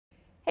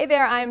Hey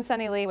there, I'm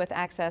Sunny Lee with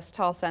Access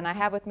Tulsa, and I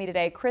have with me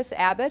today Chris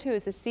Abbott, who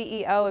is the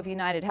CEO of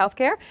United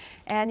Healthcare.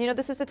 And you know,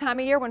 this is the time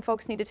of year when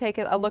folks need to take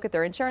a look at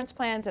their insurance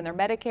plans and their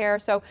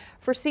Medicare. So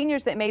for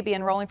seniors that may be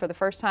enrolling for the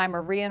first time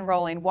or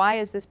re-enrolling, why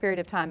is this period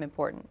of time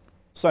important?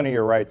 Sunny,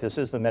 you're right. This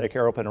is the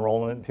Medicare open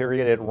enrollment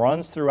period. It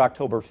runs through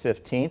October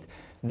 15th.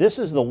 This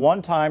is the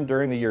one time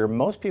during the year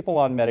most people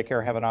on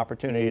Medicare have an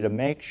opportunity to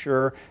make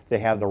sure they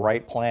have the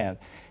right plan.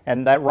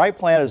 And that right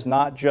plan is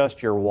not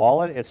just your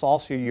wallet, it's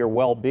also your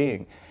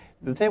well-being.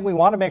 The thing we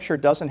want to make sure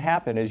doesn't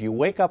happen is you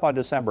wake up on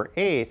December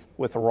 8th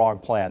with the wrong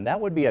plan. That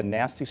would be a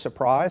nasty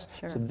surprise.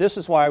 Sure. So this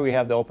is why we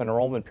have the open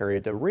enrollment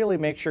period, to really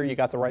make sure you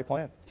got the right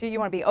plan. So you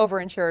want to be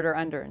overinsured or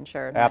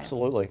underinsured?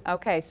 Absolutely. Right?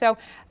 Okay, so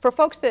for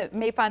folks that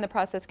may find the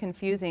process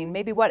confusing,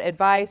 maybe what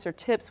advice or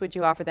tips would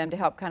you offer them to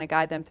help kind of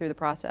guide them through the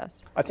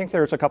process? I think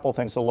there's a couple of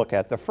things to look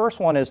at. The first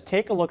one is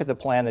take a look at the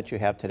plan that you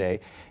have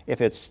today.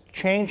 If it's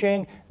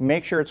changing,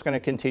 make sure it's going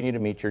to continue to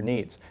meet your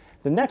needs.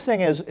 The next thing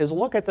is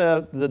look at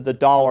the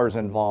dollars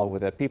involved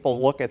with it.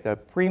 People look at the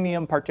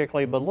premium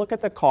particularly, but look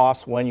at the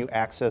costs when you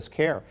access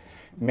care.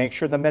 Make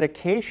sure the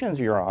medications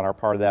you're on are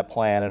part of that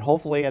plan and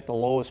hopefully at the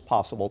lowest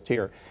possible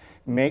tier.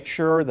 Make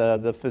sure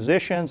the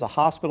physicians, the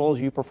hospitals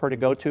you prefer to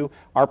go to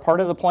are part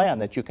of the plan,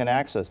 that you can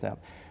access them.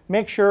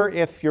 Make sure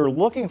if you're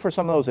looking for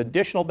some of those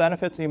additional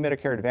benefits in the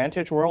Medicare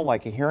Advantage world,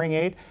 like a hearing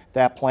aid,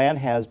 that plan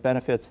has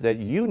benefits that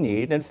you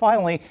need. And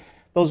finally,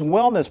 those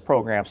wellness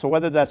programs, so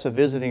whether that's a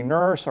visiting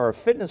nurse or a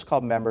fitness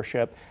club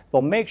membership,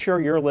 they'll make sure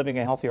you're living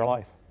a healthier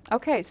life.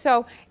 Okay,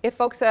 so if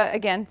folks,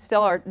 again,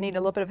 still need a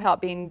little bit of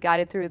help being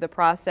guided through the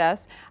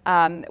process,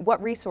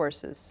 what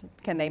resources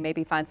can they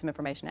maybe find some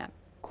information at?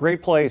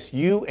 Great place,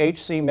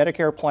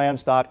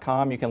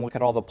 uhcmedicareplans.com. You can look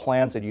at all the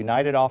plans that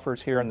United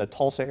offers here in the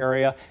Tulsa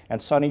area.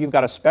 And Sunny, you've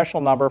got a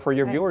special number for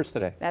your viewers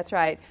today. That's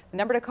right. The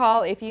number to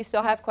call if you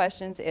still have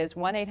questions is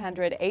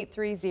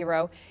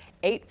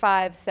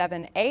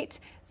 1-800-830-8578.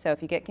 So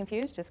if you get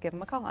confused, just give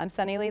them a call. I'm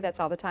Sunny Lee. That's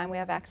all the time we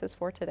have access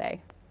for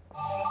today.